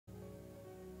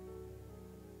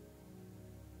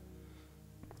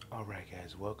Alright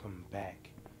guys, welcome back.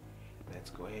 Let's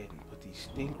go ahead and put these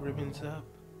stink ribbons up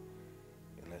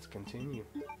and let's continue.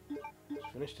 Let's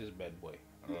finish this bad boy.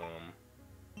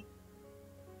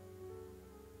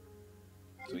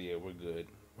 So yeah, we're good.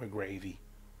 We're gravy.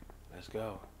 Let's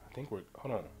go. I think we're,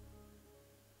 hold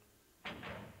on.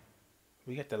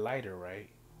 We got the lighter, right?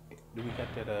 Do we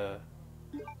got that,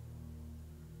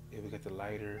 yeah, we got the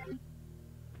lighter.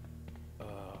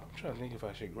 I'm trying to think if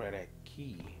I should grab that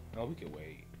key. Oh, we could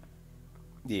wait.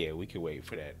 Yeah, we could wait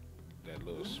for that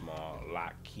little small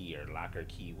lock key or locker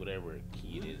key, whatever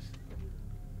key it is.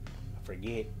 I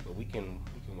forget, but we can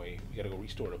wait. We gotta go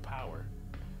restore the power.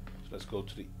 So let's go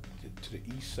to the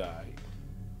east side.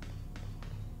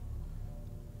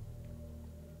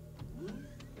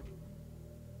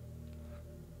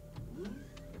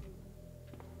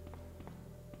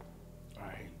 All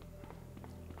right,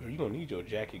 girl, you gonna need your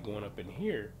jacket going up in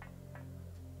here.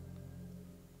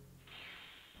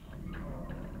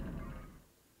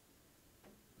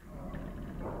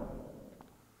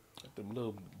 Got them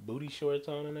little booty shorts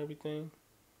on and everything.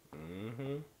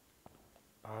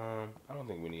 I don't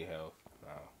think we need health. No.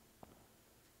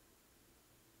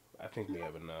 I think we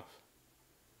have enough.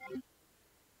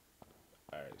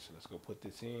 Alright, so let's go put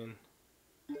this in.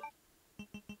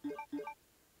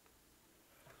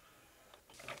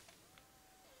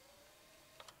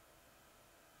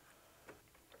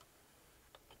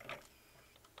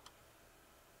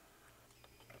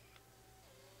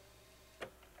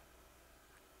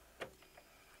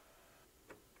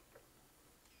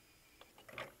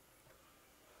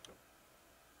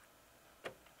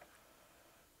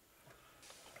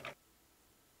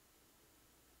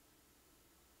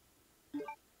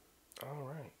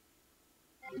 Alright.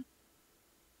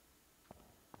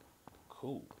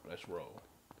 Cool. Let's roll.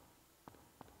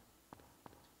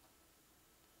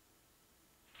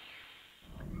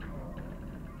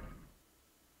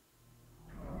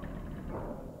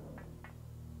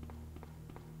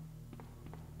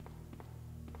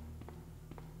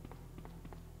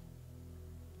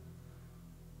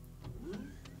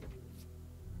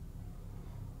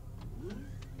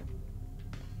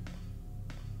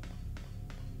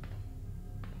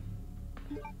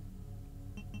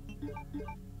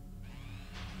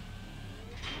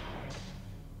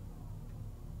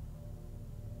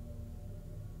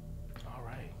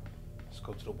 Alright. Let's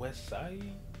go to the west side.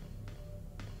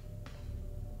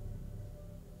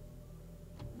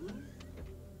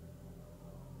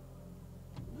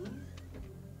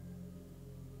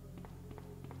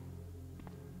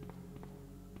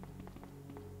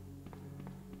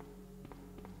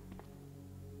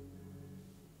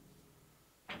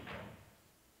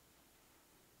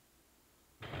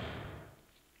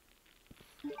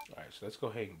 Alright, so let's go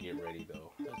ahead and get ready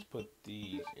though. Let's put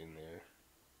these in there.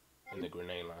 In the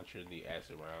grenade launcher, the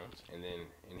acid rounds. And then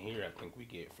in here I think we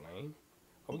get flame.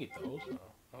 Oh, we get those? No.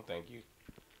 Oh, thank you.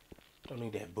 Don't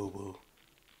need that boo-boo.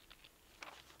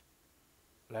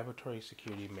 Laboratory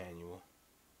security manual.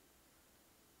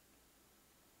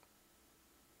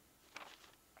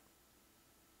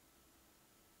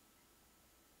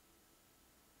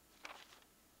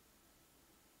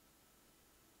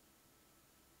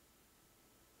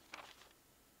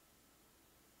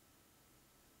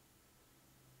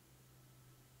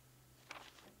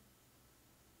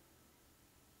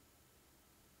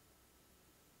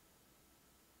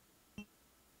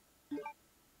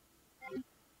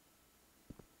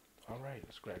 Alright,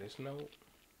 let's grab this note.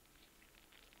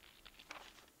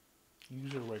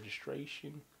 User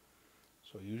registration.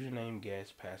 So username,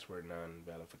 guest, password none,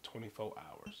 valid for 24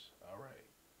 hours. Alright.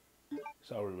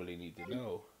 That's all we really need to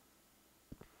know.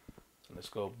 Let's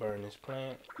go burn this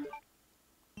plant.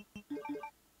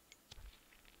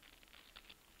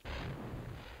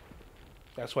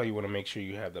 That's why you want to make sure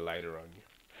you have the lighter on you.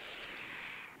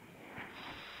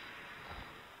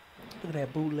 Look at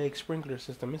that bootleg sprinkler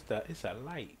system. It's a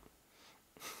light.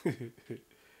 Alright,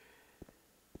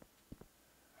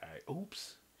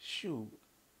 oops. Shoot.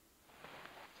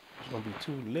 There's gonna be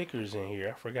 2 liquors in here.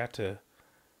 I forgot to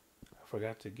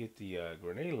get the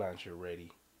grenade launcher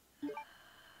ready.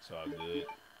 It's all good.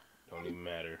 Don't even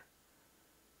matter.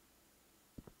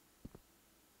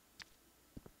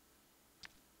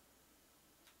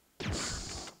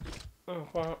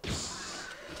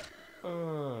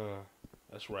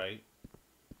 That's right.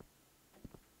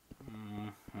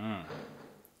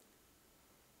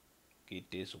 Get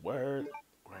this word.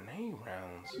 Grenade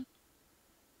rounds.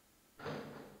 I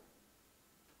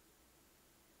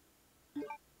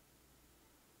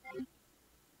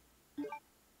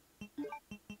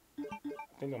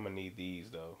think I'm gonna need these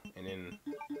though, and then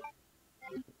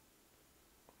I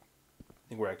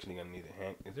think we're actually gonna need a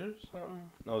hand. Is there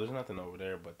something? No, there's nothing over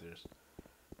there, but there's.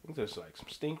 I think there's like some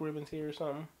stink ribbons here or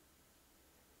something.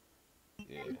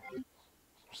 Yeah, some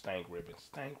stank ribbons.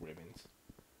 Stank ribbons.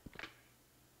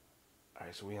 All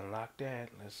right, so we unlocked that.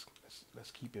 Let's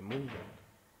keep it moving.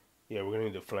 Yeah, we're gonna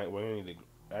need the flank. We're gonna need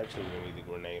the. Actually, we're gonna need the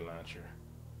grenade launcher.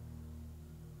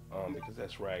 Because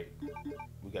that's right.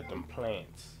 We got them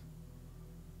plants.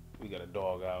 We got a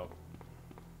dog out.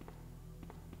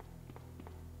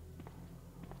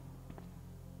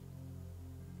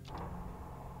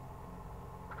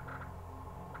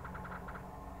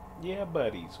 Yeah,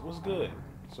 buddies, what's good?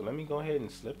 So let me go ahead and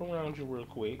slip around you real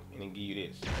quick and then give you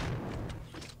this.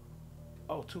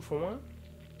 Oh, 2 for 1?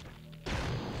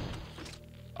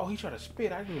 Oh, he tried to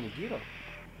spit. I didn't even get him.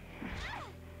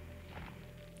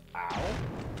 Ow.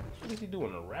 What is he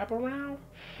doing, a wraparound?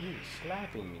 He's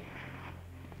slapping me.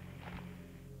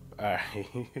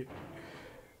 Alright.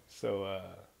 So,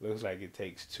 looks like it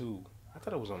takes 2. I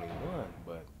thought it was only 1,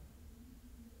 but...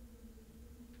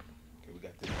 Okay, we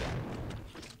got this guy.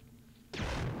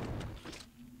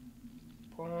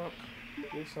 Punk.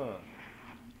 Get some.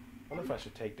 I wonder if I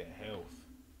should take that health.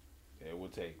 Yeah, we'll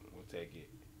take it.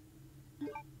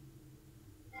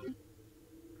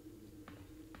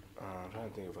 I'm trying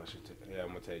to think if I should take. Yeah, I'm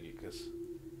gonna take it because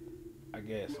I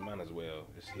guess might as well.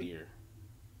 It's here.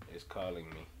 It's calling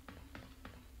me.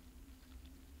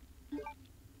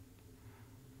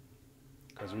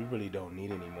 Because we really don't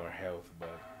need any more health,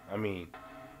 but I mean,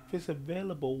 if it's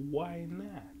available, why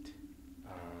not?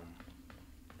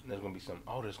 There's gonna be some.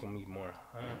 Oh, there's gonna be more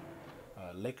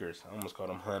liquors. I almost called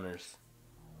them hunters.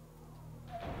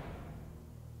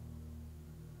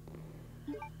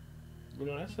 You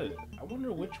know, that's a. I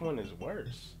wonder which one is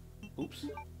worse. Oops.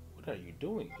 What are you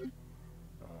doing?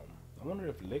 I wonder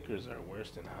if liquors are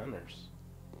worse than hunters.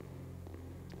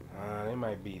 They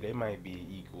might be. They might be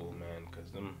equal, man. Cause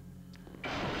them.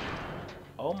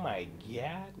 Oh my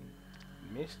God,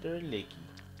 Mr. Licky,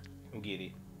 come get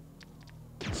it.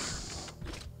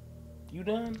 You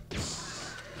done?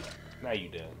 Now you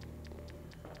done.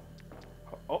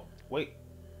 Oh wait.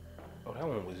 Oh, that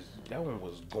one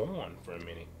was gone for a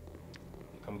minute.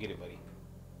 Come get it, buddy.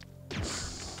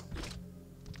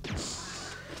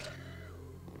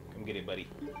 Come get it, buddy.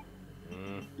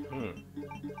 Let's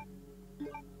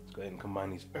go ahead and combine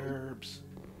these herbs.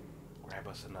 Grab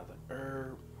us another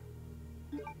herb.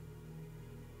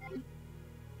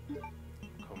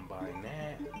 Combine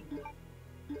that.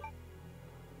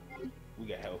 We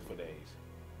got health for days.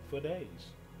 For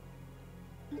days.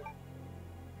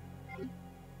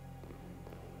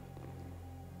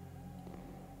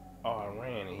 Oh, I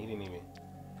ran and he didn't even.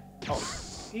 Oh,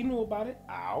 he knew about it.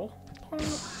 Ow.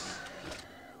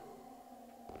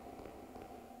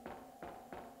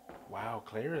 Wow,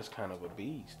 Claire is kind of a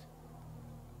beast.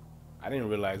 I didn't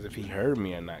realize if he heard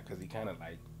me or not because he kind of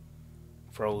like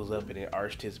froze up and then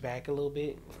arched his back a little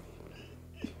bit.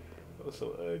 That was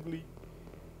so ugly.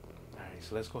 Alright,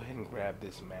 so let's go ahead and grab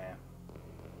this map.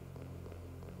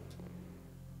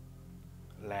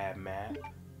 Lab map.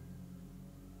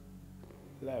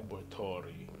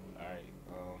 Laboratory. Alright,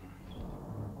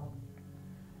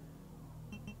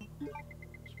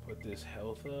 let's put this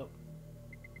health up.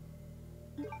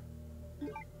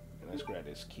 And let's grab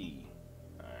this key.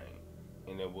 Alright.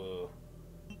 And then we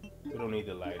don't need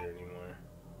the lighter anymore.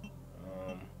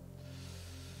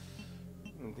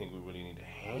 I don't think we really need a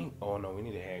oh no, we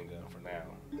need a handgun for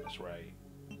now. That's right.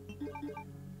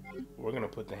 We're gonna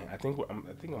put the I think I'm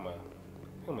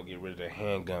gonna get rid of the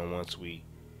handgun once we're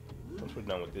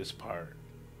done with this part.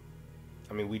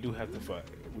 I mean, we do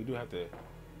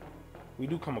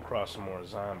come across some more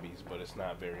zombies, but it's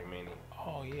not very many.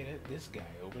 Oh yeah, this guy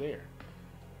over there.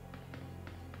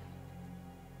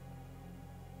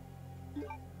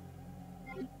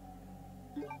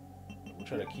 We'll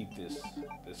try to keep this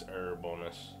herb on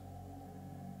us,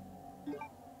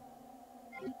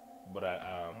 but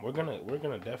we're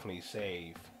gonna definitely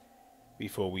save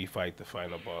before we fight the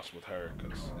final boss with her,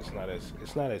 because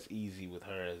it's not as easy with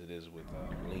her as it is with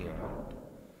Leon.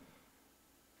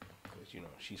 Because you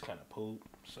know she's kind of poop,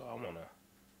 so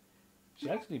she's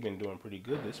actually been doing pretty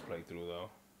good this playthrough though.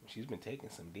 She's been taking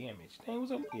some damage. Dang,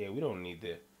 what's up? Yeah, we don't need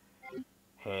the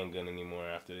handgun anymore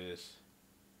after this.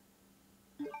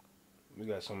 We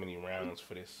got so many rounds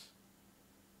for this.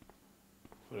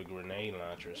 For the grenade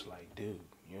launcher, it's like, dude,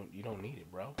 you don't need it,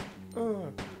 bro.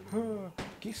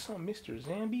 Get some, Mr.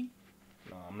 Zambi.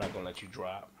 No, I'm not gonna let you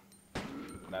drop.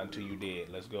 Not until you dead.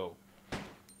 Let's go.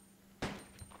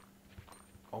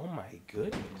 Oh my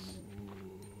goodness.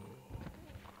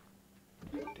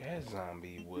 That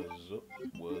zombie was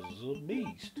a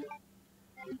beast.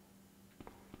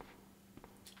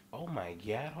 Oh my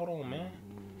god, hold on, man.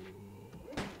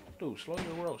 Dude, slow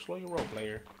your roll,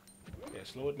 player. Yeah,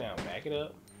 slow it down. Back it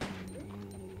up.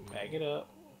 Back it up.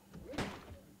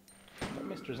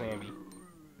 Mr. Zambi.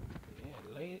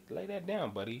 Yeah, lay that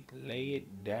down, buddy. Lay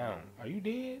it down. Are you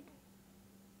dead?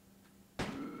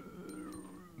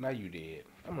 Now you dead.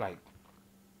 I'm like,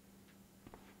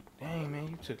 dang,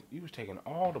 man, you was taking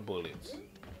all the bullets.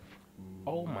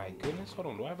 Oh my goodness. Hold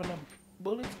on, do I have enough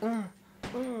bullets?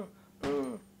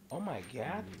 Oh my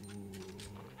god.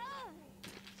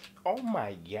 Oh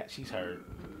my god, she's hurt.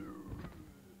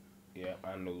 Yep,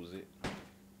 I knows it.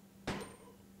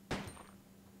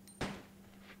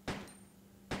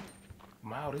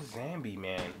 Wow, this Zambi,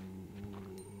 man.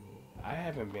 I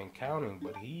haven't been counting,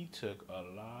 but he took a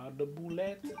lot of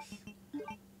bullets.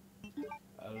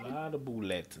 A lot of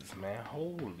bullets, man.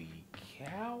 Holy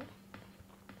cow.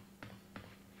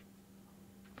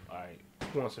 Alright,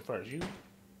 who wants it first? You?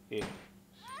 Yeah.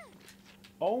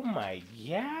 Oh my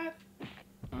god.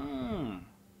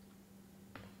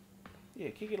 Yeah,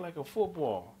 kick it like a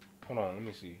football. Hold on, let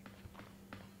me see.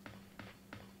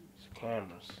 It's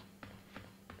cameras.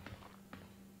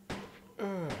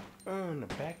 In the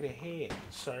back of the head,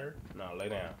 sir. No, lay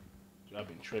down. I've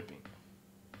been tripping.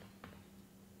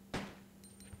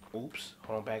 Oops.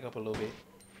 Hold on, back up a little bit.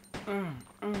 Hold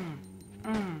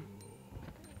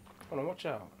on, watch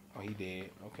out. Oh, he dead.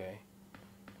 Okay.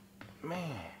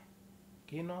 Man,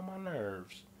 getting on my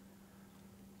nerves.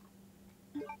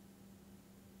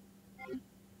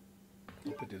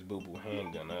 I'll put this boo-boo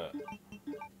handgun up.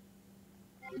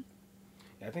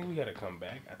 Yeah, I think we gotta come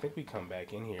back. I think we come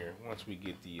back in here once we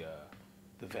get the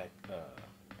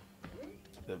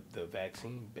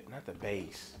vaccine, not the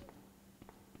base.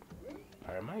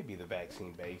 Or it might be the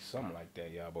vaccine base, something like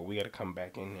that, y'all. But we gotta come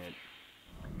back in here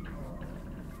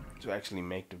to actually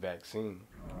make the vaccine.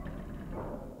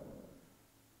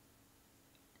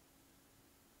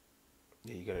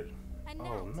 Yeah, you gotta.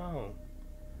 Oh no!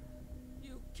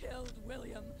 You killed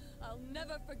William. I'll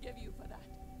never forgive you for that.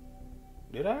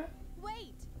 Did I?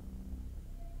 Wait!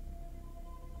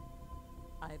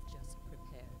 I've just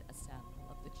prepared a sample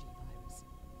of the G-Virus.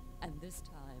 And this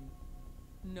time,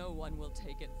 no one will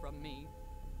take it from me.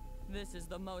 This is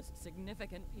the most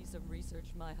significant piece of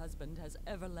research my husband has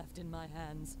ever left in my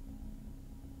hands.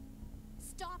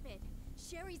 Stop it!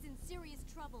 Sherry's in serious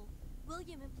trouble.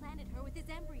 William implanted her with his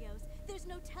embryos. There's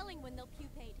no telling when they'll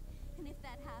pupate. And if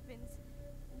that happens,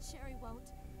 then Sherry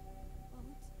won't...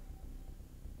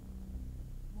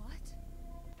 What?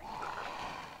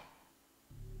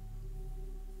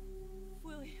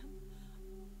 William.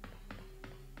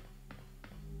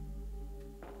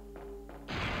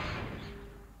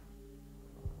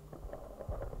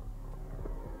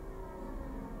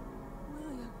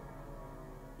 William,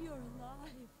 you're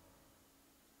alive.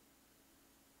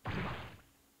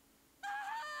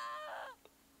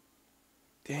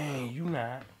 Dang, you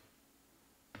not.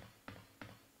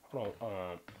 Hold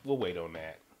on, we'll wait on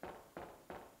that.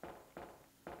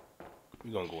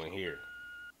 We're gonna go in here.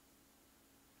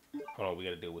 Hold on, we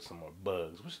gotta deal with some more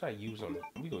bugs. What should I use on?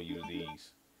 We gonna use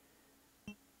these.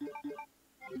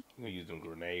 We're gonna use them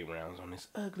grenade rounds on this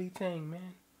ugly thing,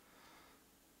 man.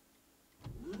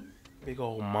 Big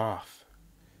old moth.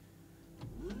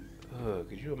 Ugh,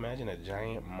 could you imagine a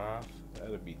giant moth? That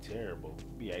would be terrible.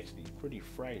 It'd be actually pretty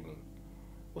frightening.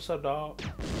 What's up, dog?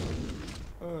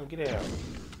 Get out.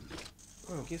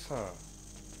 Get some.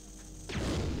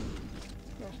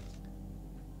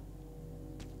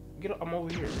 Get up, I'm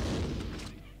over here.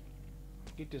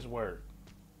 Get this work,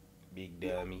 big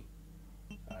dummy.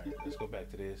 Alright, let's go back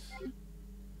to this.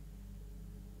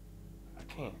 I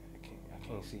can't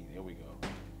see. There we go.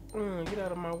 Get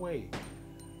out of my way.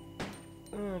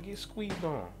 Get squeezed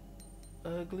on.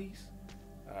 Uglies.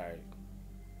 Alright.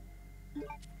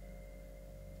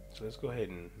 So let's go ahead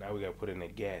and now we gotta put in a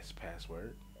guest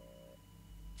password.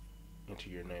 Enter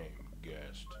your name,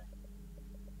 guest.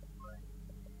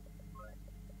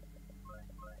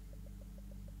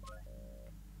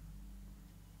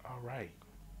 Alright.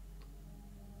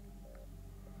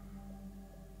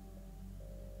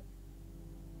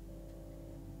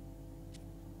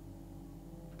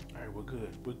 Alright, we're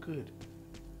good. We're good.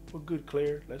 We're good,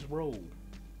 Claire. Let's roll.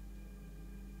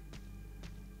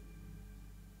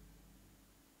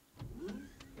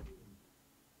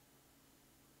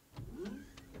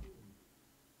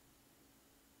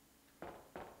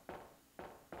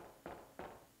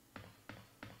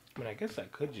 I mean, I guess I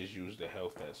could just use the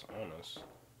health that's on us.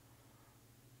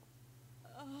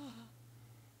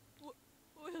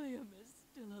 William is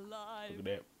still alive. Look at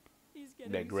that. He's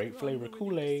getting That great stronger flavor with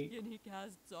Kool-Aid. each skin he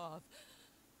casts off.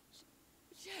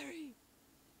 Sherry.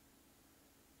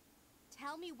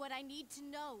 tell me what I need to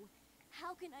know.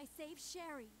 How can I save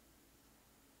Sherry?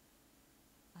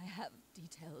 I have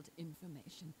detailed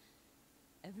information.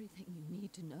 Everything you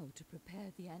need to know to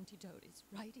prepare the antidote is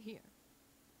right here.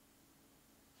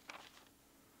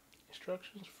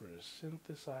 Instructions for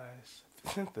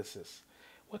synthesis.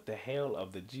 What the hell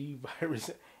of the G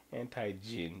virus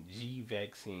antigen G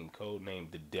vaccine,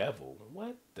 codenamed the Devil?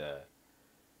 What the?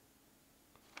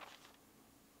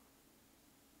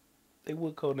 They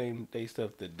would codename they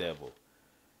stuff the Devil.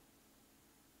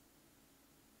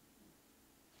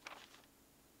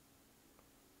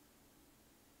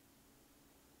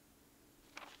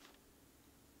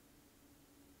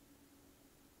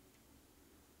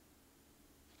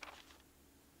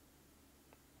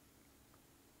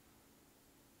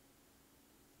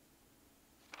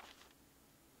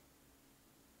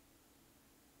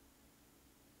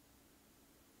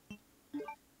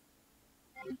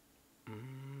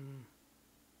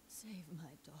 Save my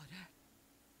daughter.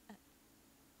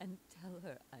 And tell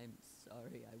her I'm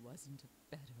sorry I wasn't a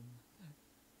better mother.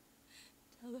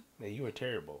 Tell her. Yeah, you were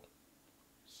terrible.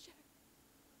 Sure.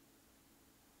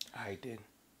 I did.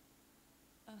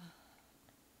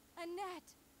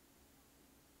 Annette!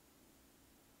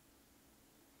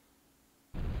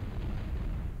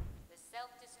 The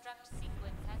self-destruct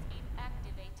sequence has been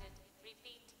activated.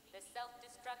 Repeat, the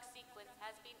self-destruct sequence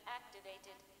has been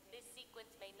activated. This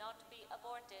sequence may not be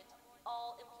aborted.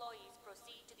 All employees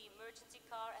proceed to the emergency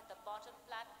car at the bottom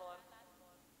platform.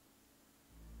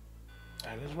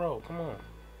 Alright, let's roll. Come on.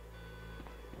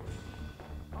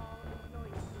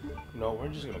 No, we're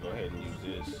just gonna go ahead and use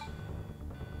this.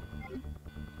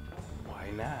 Why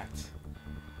not?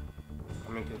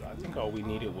 I mean, 'cause I think all we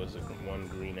needed was one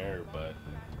green herb, but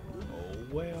oh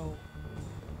well.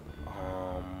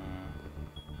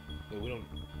 Yeah, we don't.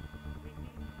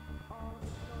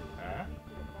 Huh?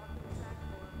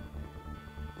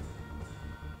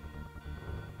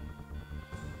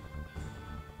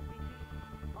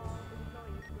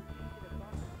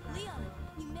 Leon,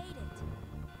 you made it!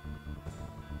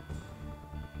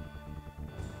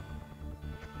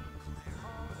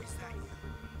 Is that you?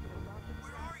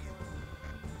 Where are you?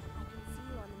 I can see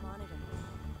you on the monitor.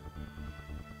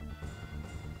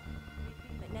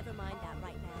 But never mind that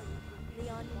right now.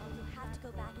 Leon, you have to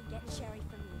go back and get Sherry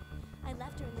for me. I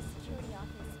left her in the security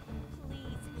office.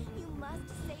 Please, you must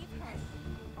save her.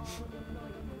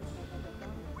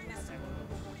 Wait a second.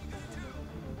 What are you gonna do?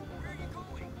 Where are you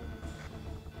going?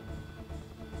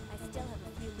 I still have a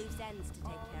few loose ends to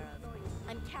take care of.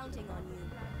 I'm counting on you.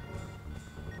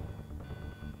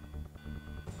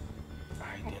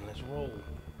 Alright, then let's roll.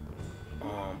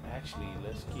 Actually,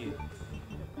 let's get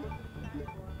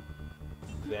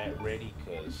that ready,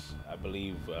 cause I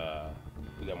believe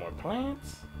we got more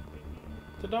plants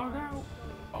to dog out.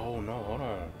 Oh no, hold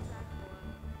on.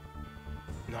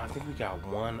 No, I think we got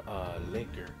one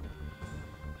liquor.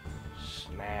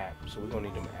 Snap. So we're gonna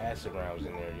need them acid rounds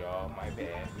in there, y'all. My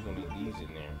bad. We're gonna need these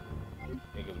in there.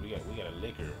 Yeah, cause we got a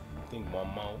liquor. I think one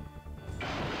more.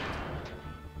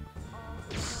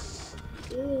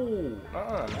 Ooh,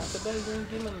 not today. We ain't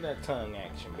giving them that tongue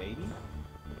action, baby.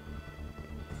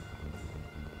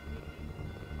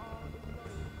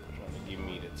 Trying to give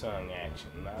me the tongue action.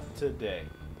 Not today,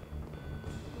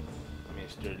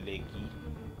 Mr. Licky.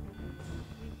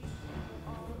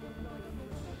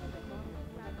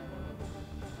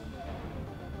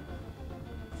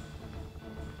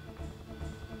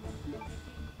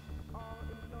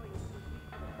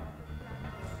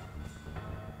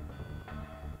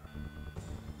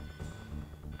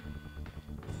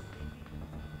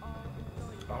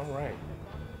 All right.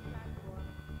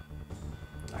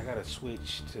 I gotta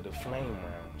switch to the flame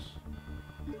rounds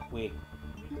quick,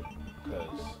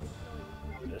 cause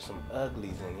there's some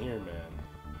uglies in here, man.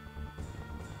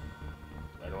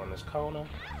 Right around this corner.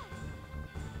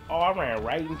 Oh, I ran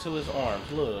right into his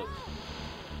arms. Look,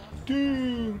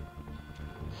 dude.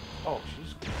 Oh,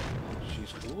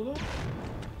 she's cool though.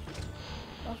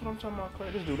 That's what I'm talking about.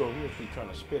 Claire. This dude over here keep trying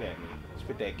to spit at me.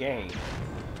 Spit that game.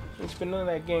 You ain't spit none of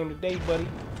that game today, buddy.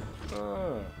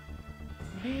 You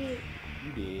did?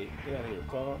 You did. Get out of here,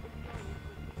 punk.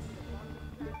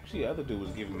 See, the other dude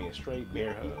was giving me a straight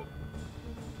bear hug.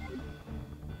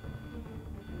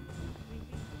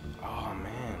 Oh,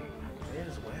 man.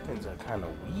 Claire's weapons are kind of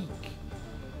weak.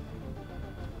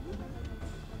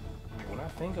 When I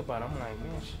think about it, I'm like,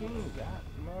 man, she ain't got,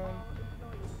 man.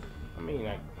 I mean,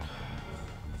 like...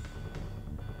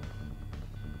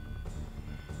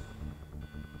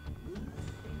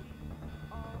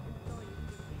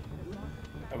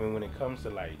 I mean, when it comes to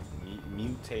like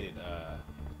mutated,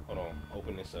 hold on,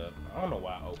 open this up. I don't know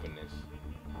why I opened this.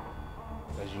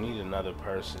 Because you need another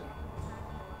person.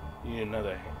 You need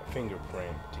another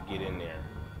fingerprint to get in there.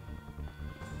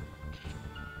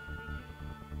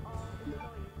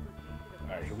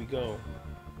 Alright, here we go.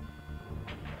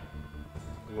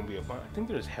 There's gonna be a bunch. I think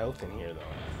there's health in here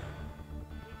though.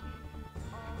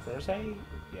 First aid?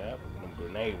 Yep, and them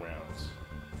grenade rounds.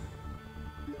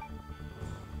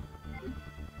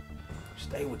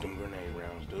 Stay with them grenade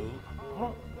rounds, dude. Hold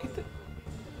on, get the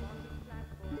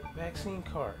vaccine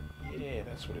card. Yeah,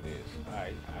 that's what it is.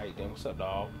 Alright, then what's up,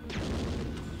 dog?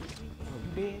 Oh,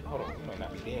 you dead? Hold on, you might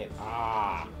not be dead.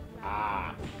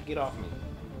 Get off me.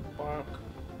 Bonk.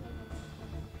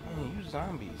 Man, you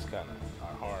zombies kinda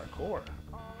are hardcore.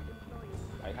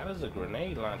 Like, how does a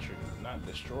grenade launcher not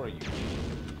destroy you?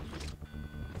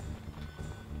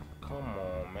 Come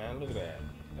on, man, look at that.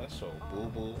 That's so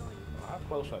boo-boo. How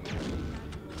close I need to be?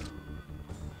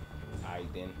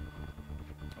 Alright then.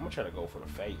 I'm gonna try to go for the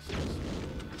face.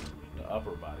 The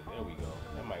upper body. There we go.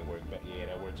 That might work better. Yeah,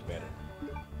 that works better.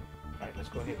 Alright, let's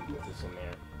go ahead and put this in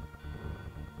there.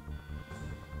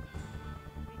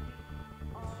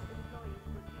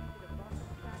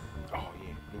 Oh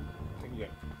yeah, dude. I think we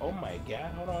got. Oh my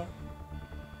god, hold on.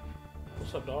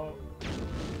 What's up, dog?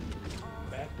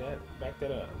 Back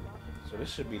that up. So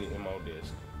this should be the MO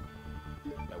disc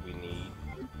that we need.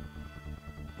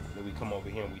 Then we come over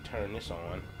here and we turn this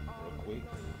on real quick.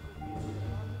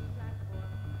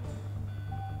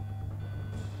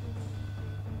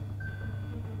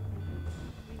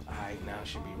 Alright, now it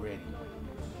should be ready.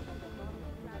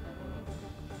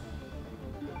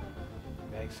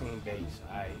 Vaccine base.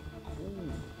 Alright,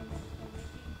 cool.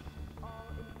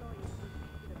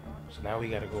 So now we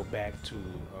gotta go back to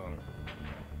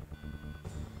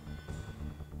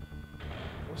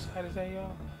what side is that,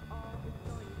 y'all?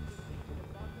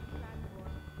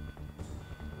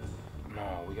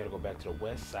 No, we gotta go back to the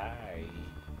west side.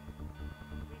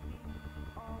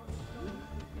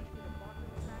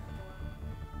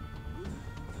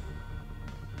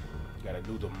 Gotta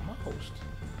do the most.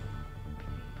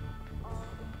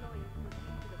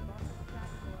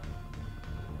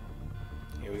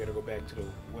 Yeah, we gotta go back to the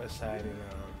west side and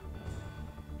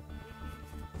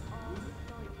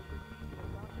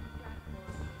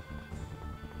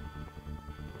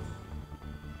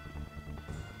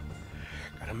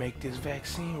gotta make this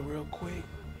vaccine real quick.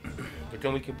 But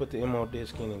then we can put the MO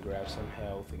disc in and grab some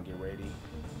health and get ready.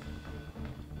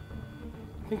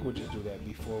 I think we'll just do that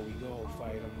before we go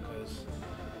fight him, because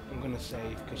I'm gonna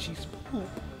save, because she's poop.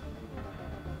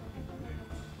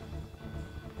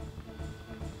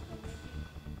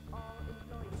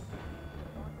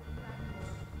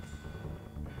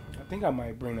 I think I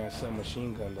might bring that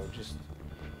submachine gun though, just...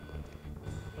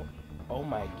 Oh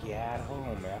my god, hold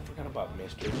on man, I forgot about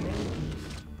Mr.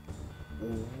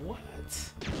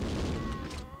 What?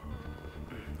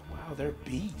 Wow, they're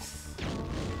beasts.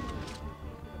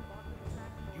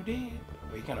 You did?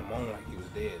 Well, he kind of moaned like he was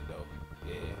dead though.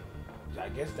 Yeah. I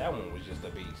guess that one was just a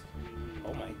beast.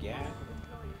 Oh my god.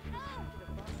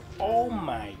 Oh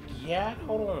my god,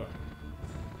 hold on.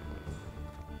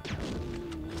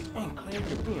 Man, Claire,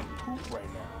 you're being poop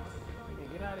right now. Hey,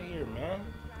 get out of here, man.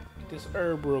 Get this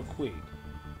herb real quick.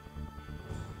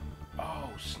 Oh,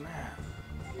 snap.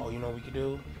 Oh, you know what we can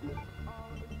do?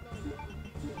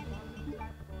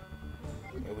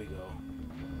 Here we go.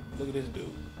 Look at this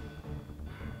dude.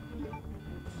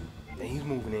 And he's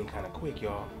moving in kind of quick,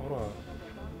 y'all. Hold on.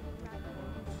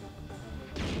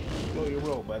 Slow your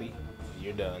roll, buddy.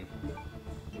 You're done.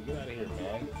 Get out of here,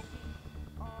 man.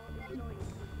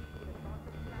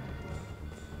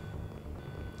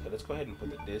 So let's go ahead and put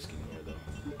the disc in here, though.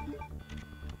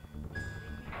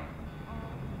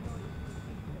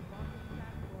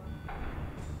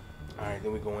 Alright,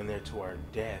 then we go in there to our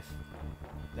death.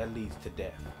 That leads to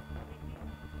death.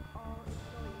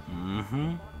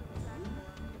 Mm-hmm.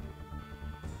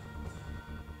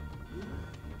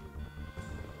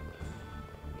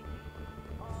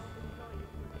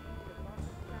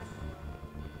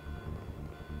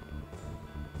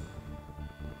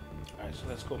 Alright, so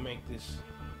let's go make this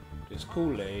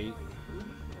Kool-Aid,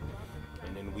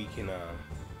 and then we can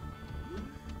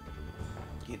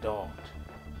get dogged.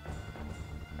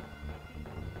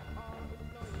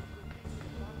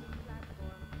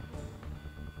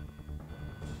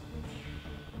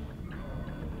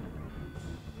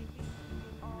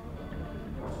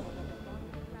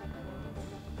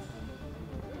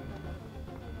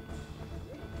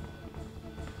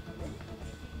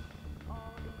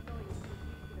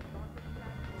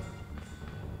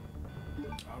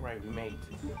 Alright, we made it.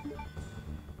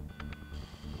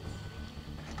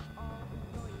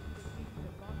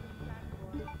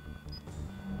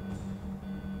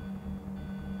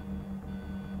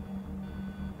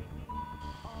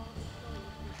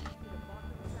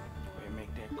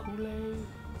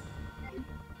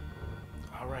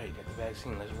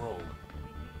 vaccine. Let's roll.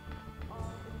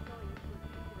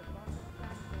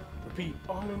 Repeat,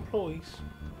 all employees.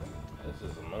 This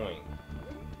is annoying.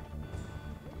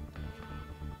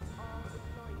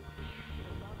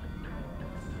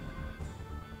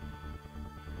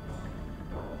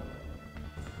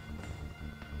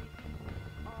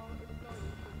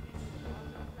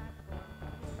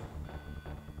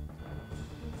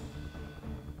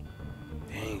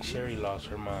 Dang, Sherry lost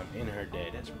her mom and her dad.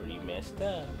 That's pretty messed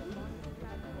up.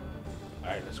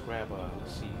 Alright, let's grab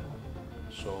let's see.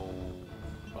 So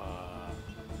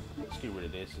let's get rid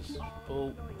of this. This is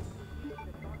full.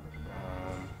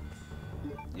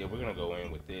 Yeah, we're gonna go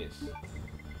in with this.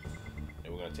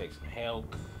 And we're gonna take some health.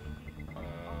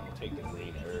 Take the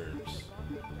green herbs.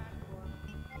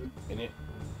 And it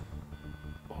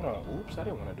hold on, oops, I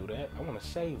didn't want to do that. I want to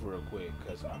save real quick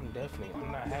because I'm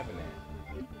not having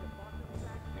that.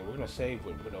 And we're gonna save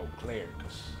with old Claire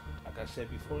because like I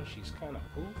said before, she's kind of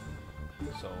poop.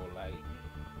 So like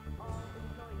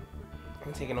I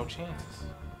ain't taking no chances.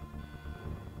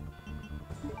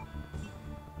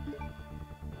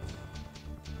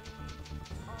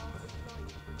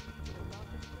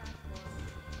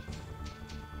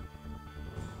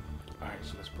 Alright,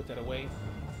 so let's put that away.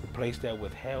 Replace that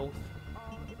with health.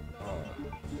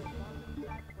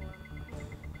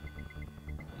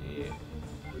 Yeah.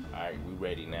 Alright, we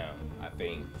ready now, I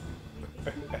think.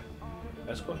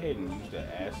 Let's go ahead and use the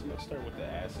acid. Let's start with the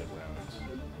acid rounds.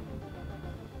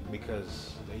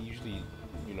 Because they usually,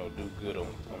 you know, do good on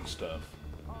stuff.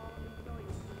 Alright,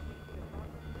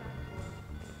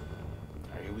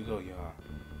 here we go, y'all.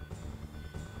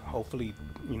 Hopefully,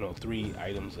 you know, 3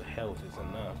 items of health is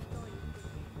enough.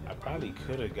 I probably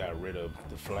could have got rid of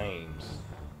the flames.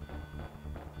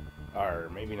 Or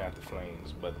maybe not the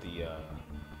flames, but the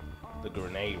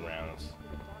grenade rounds.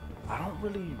 I don't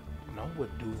really know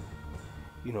what do,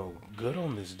 you know, good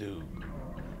on this dude.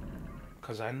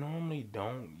 Cause I normally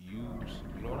don't use,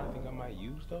 you know what I think I might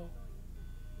use though?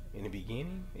 In the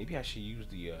beginning? Maybe I should use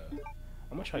the,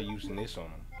 I'm gonna try using this on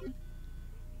him.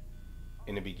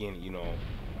 In the beginning, you know,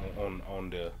 on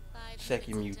the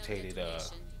second mutated,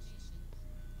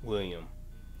 William.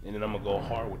 And then I'm gonna go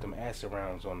hard with them acid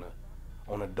rounds on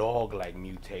a dog like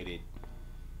mutated,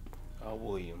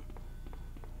 William.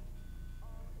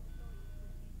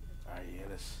 Alright, yeah,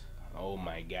 let's, oh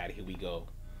my god, here we go.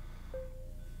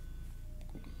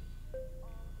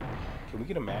 Can we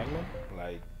get a magnum?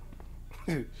 Like,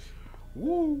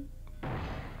 woo!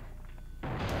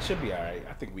 That should be alright.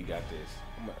 I think we got this.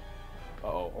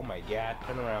 Uh-oh, oh my god,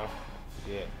 turn around.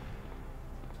 Yeah.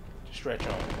 Just stretch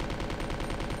on.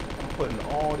 I'm putting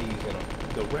all these in them.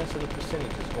 The rest of the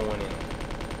percentage is going in them.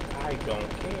 I don't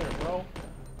care, bro.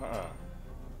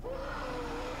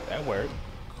 That worked.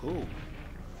 Cool.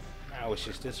 Now it's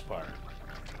just this part.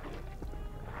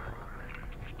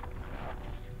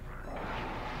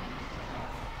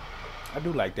 I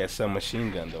do like that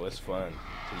submachine gun though. It's fun to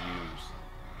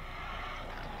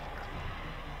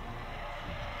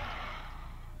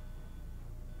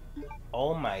use.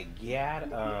 Oh my god.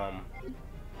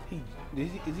 Is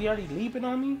he already leaping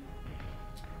on me?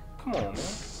 Come on, man.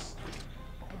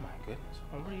 Oh my goodness.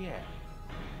 Where he at?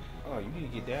 Oh, you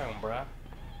need to get down, bruh.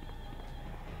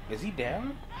 Is he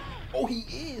down? Oh, he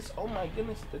is. Oh my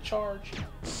goodness. The charge.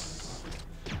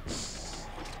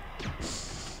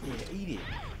 Yeah, eat it.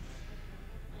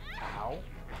 Ow.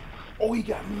 Oh, he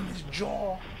got me in his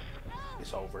jaw.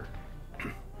 It's over.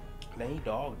 Then he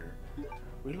dogged her.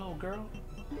 Reload, girl.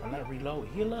 I'm not reload.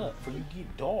 Heal up before you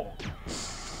get dogged.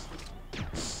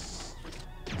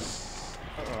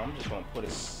 I'm just gonna put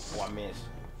it. Oh, I missed.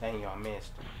 Dang, y'all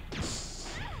missed.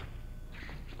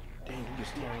 Dang, you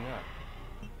just tearing up.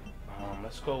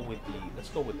 Let's go with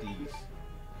these.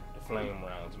 The flame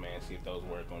rounds, man. See if those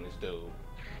work on this dude.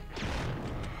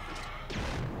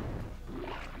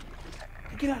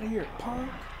 Get out of here, punk.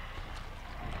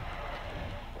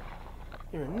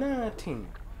 You're 19.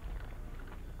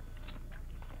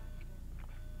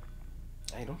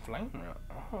 Hey, them flame rounds.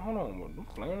 Hold on. Them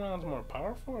flame rounds more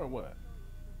powerful or what?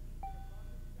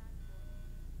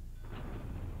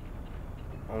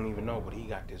 I don't even know, but he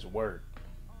got this work.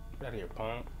 Get out of here,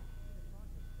 punk.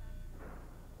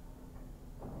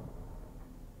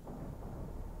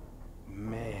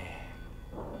 Man.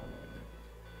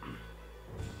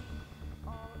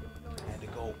 I had to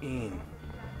go in.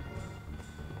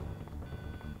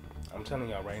 I'm telling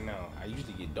y'all right now, I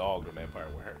usually get dogged on that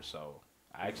part with her, so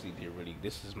I actually did really,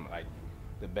 this is like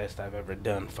the best I've ever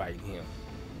done fighting him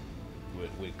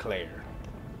with Claire.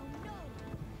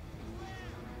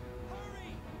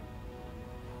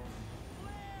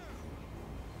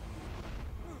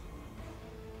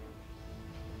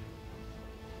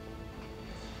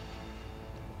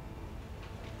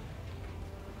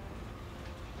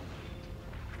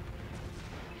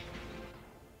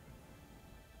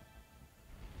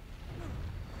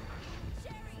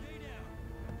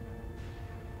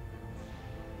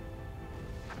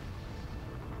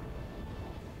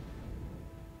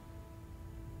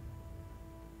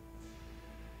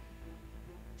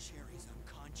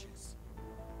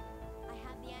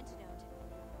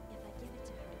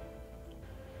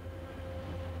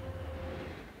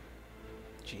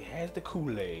 She has the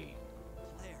Kool-Aid.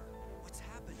 Claire, what's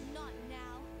happening? Not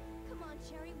now. Come on,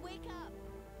 Cherry, wake up.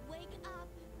 Wake up.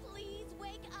 Please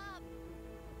wake up.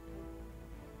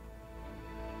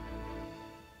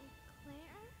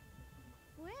 Claire?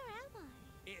 Where am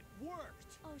I? It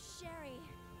worked! Oh, Sherry.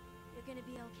 You're gonna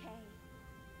be okay.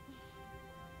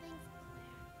 Thanks,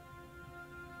 Claire.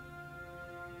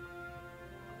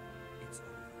 It's over.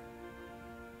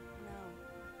 No.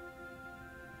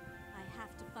 I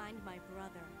have to find my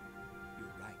brother.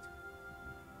 You're right.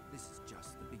 This is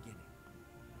just the beginning.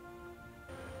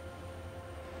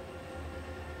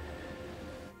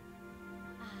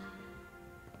 Ah,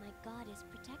 my God has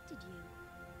protected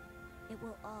you. It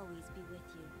will always be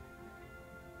with you.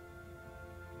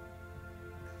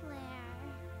 Claire.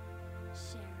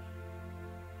 Sherry.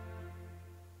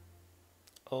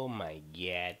 Oh my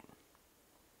God.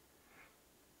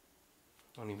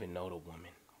 I don't even know the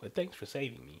woman, but thanks for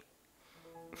saving me.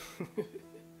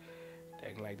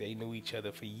 Acting like they knew each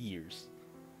other for years.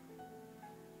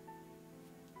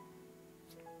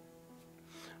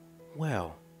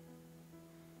 Well,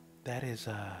 that is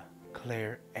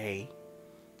Claire A.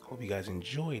 Hope you guys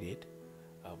enjoyed it.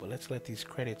 But let's let these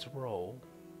credits roll.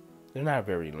 They're not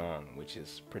very long, which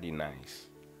is pretty nice.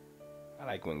 I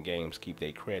like when games keep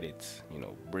their credits, you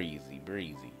know, breezy.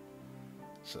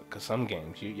 So, cause some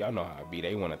games, y'all know how it be.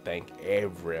 They want to thank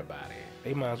everybody.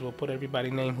 They might as well put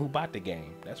everybody's name who bought the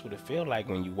game. That's what it feel like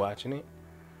when you watching it.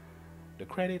 The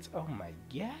credits, oh my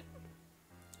God.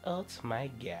 Oh my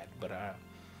God. But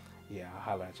yeah, I'll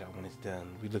holler at y'all when it's done.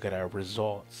 We look at our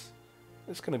results.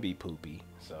 It's gonna be poopy.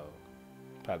 So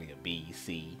probably a B,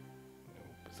 C,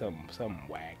 some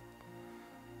whack.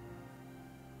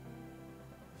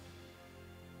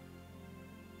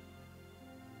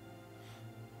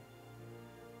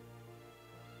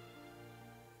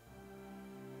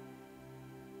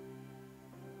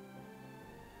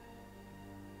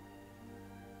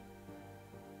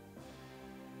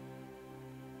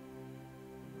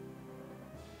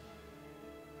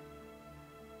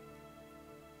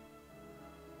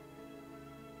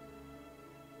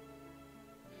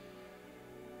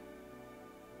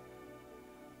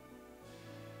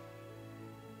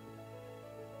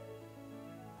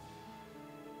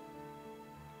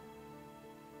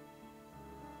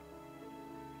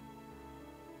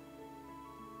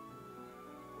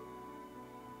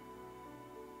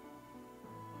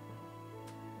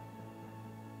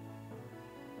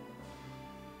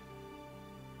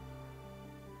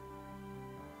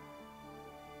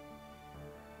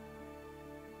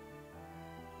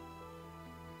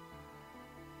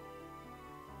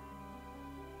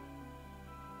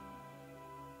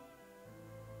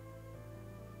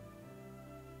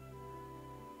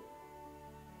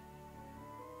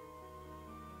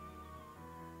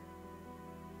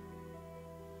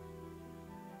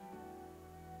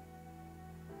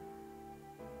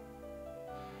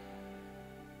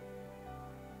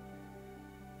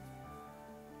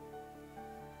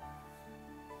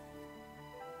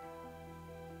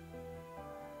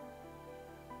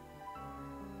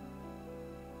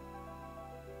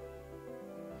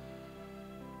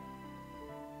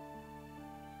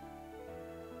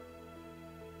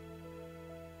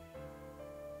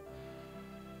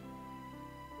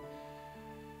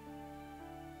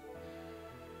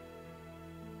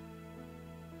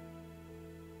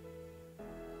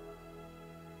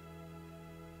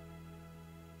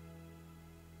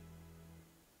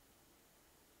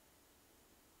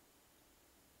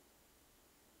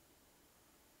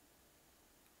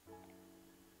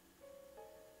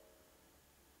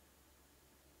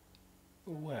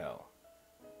 Well,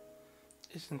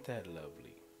 isn't that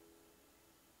lovely?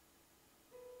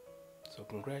 So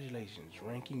congratulations,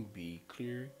 ranking B,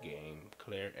 clear game,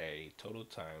 Claire A, total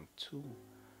time 2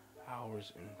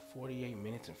 hours and 48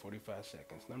 minutes and 45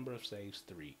 seconds, number of saves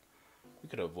 3. We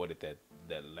could have avoided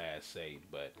that last save,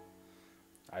 but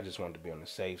I just wanted to be on the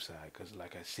safe side because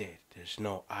like I said, there's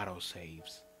no auto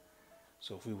saves.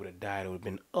 So if we would have died, it would have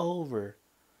been over.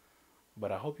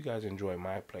 But I hope you guys enjoy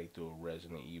my playthrough of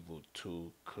Resident Evil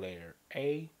 2 Claire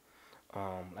A.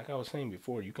 Like I was saying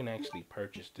before, you can actually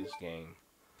purchase this game.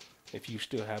 If you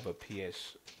still have a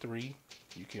PS3,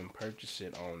 you can purchase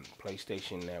it on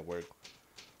PlayStation Network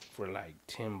for like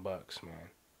 $10, man.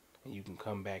 And you can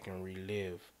come back and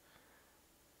relive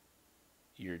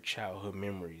your childhood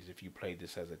memories if you played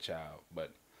this as a child.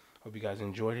 But hope you guys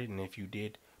enjoyed it, and if you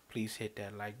did, please hit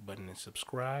that like button and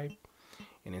subscribe.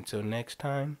 And until next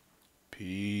time,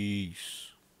 peace.